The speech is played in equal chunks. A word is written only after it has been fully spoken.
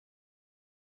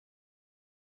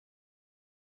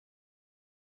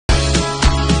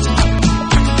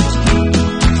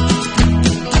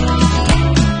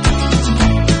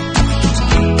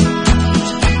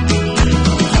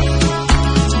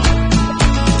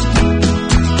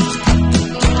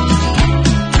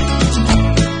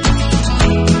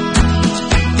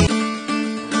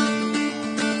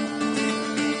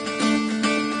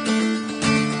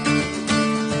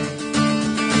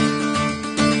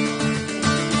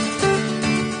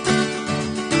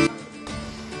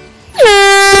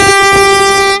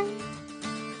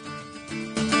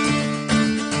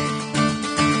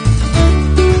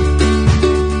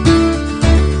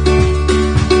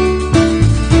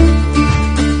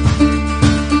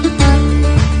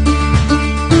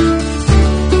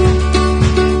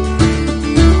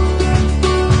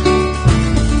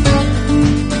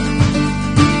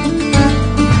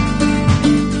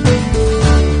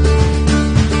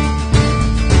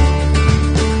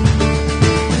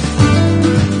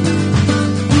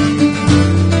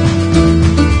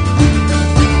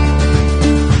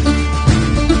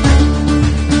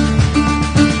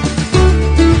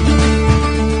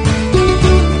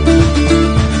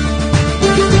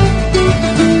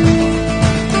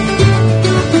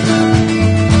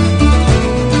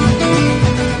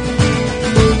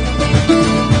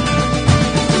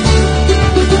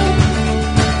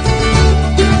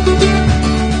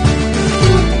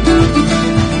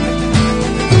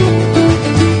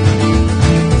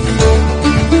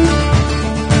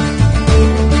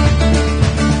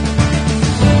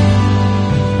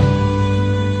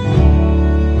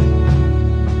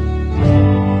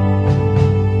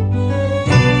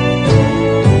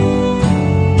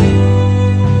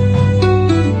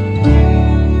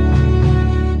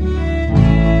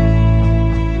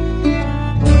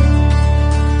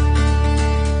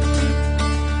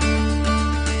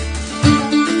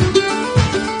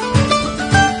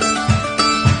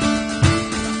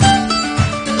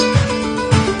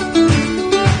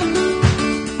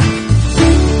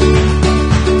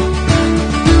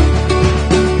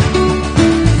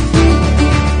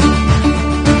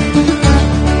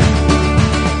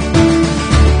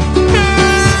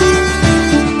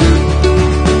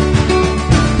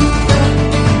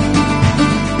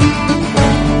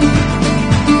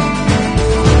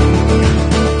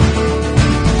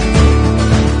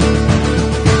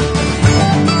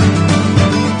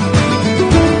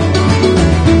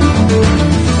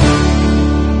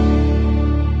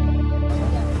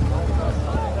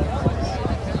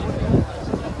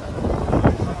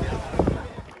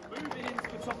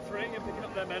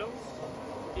their medals.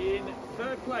 In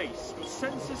third place, got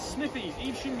Census Smithies,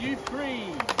 Evesham Youth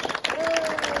Green.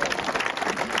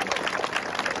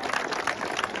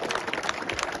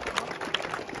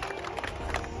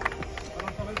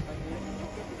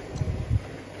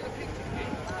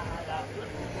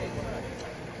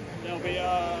 There'll be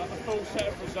a full set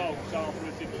of results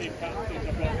afterwards if team captains.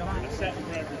 I've got a set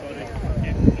for everybody.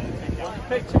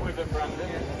 Picture with them, Brandon.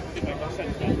 Didn't make much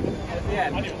sense then. At the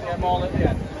end. Anyway. Yeah, all at the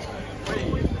end.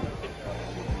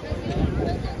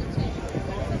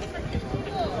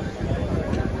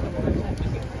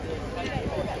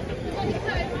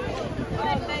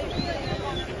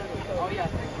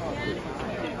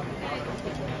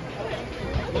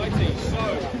 Righty, so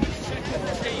second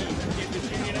team in the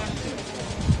junior national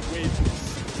with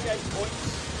 68 points.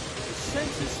 The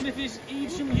Census Smithies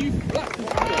Evesham Youth Black.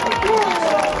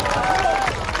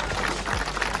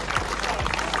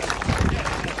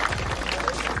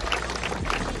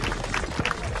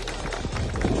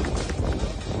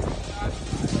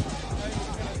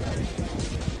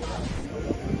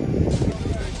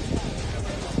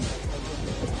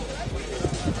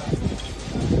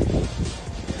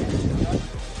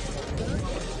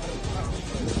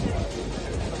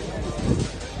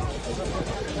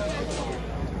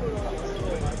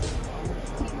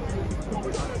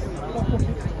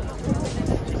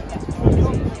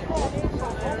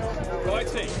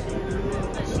 Righty,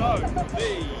 so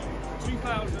the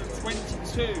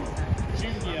 2022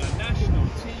 Junior National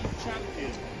Team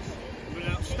Champions with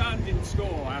an outstanding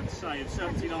score, I have to say, of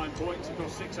 79 points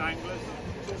across 6 anglers.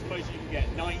 So I suppose you can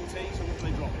get 90, so what do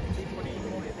they drop? 20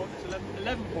 points,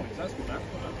 11 points, that's good, that's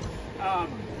good.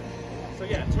 So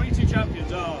yeah, 22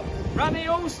 champions are Rami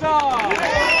All-Stars!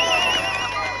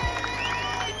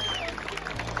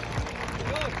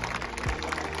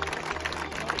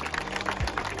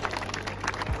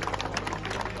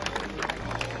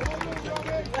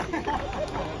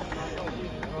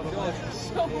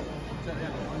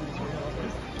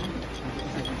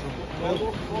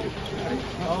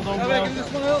 Hold on, Will. This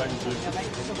one up.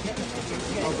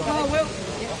 Oh, Will.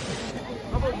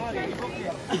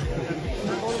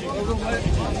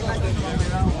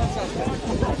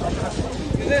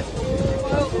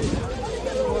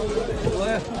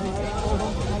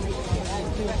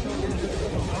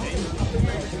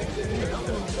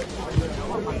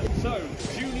 So,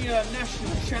 Junior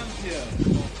National Champion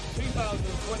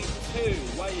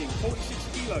 2022, weighing 46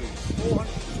 kilos,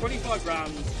 425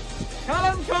 grams,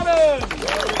 Callum Common!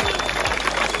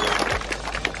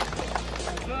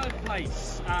 Third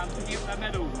place, picking up their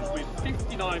medals with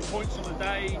 59 points on the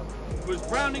day, was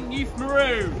Browning Youth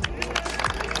Maroon.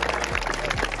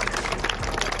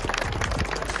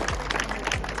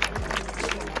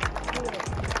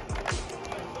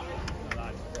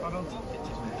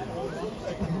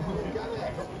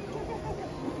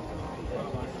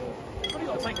 You've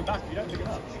got to take them back if you don't pick them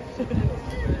up.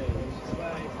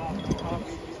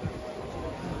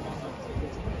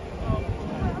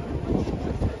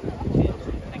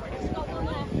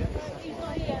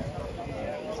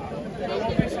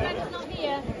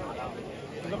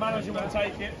 The manager will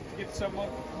take it, give it to someone.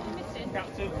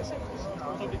 Captain,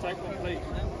 somebody take one, please.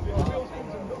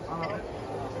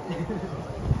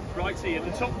 Righty, in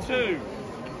the top 2,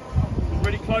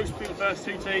 really close between the first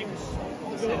 2 teams.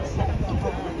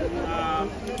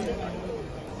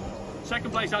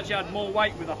 Second place actually had more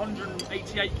weight with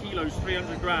 188 kilos,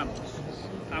 300 grams,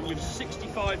 and with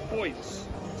 65 points.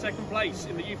 Second place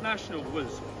in the Youth National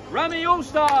was Rami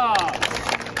All-Stars!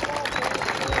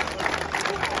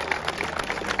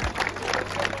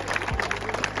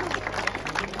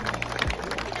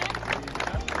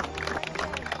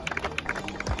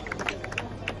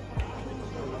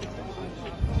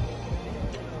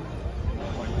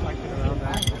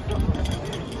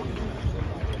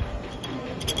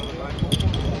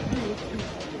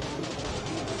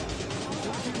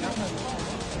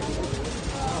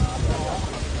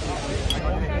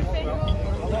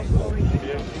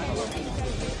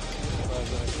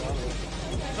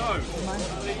 So,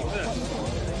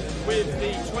 with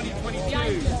the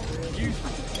 2022 Youth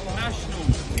National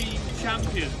Team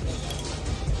Champions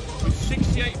with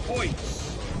 68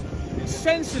 points, it's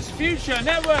Census Future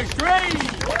Networks Green!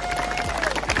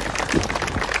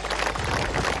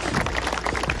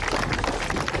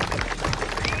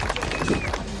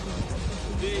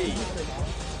 The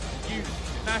Youth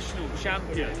National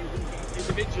Champion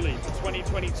individually for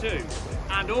 2022,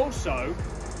 and also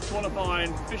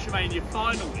qualifying for Fishermania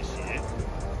final this year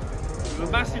with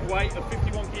a massive weight of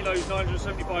 51 kilos,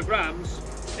 975 grams.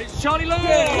 It's Charlie Lord!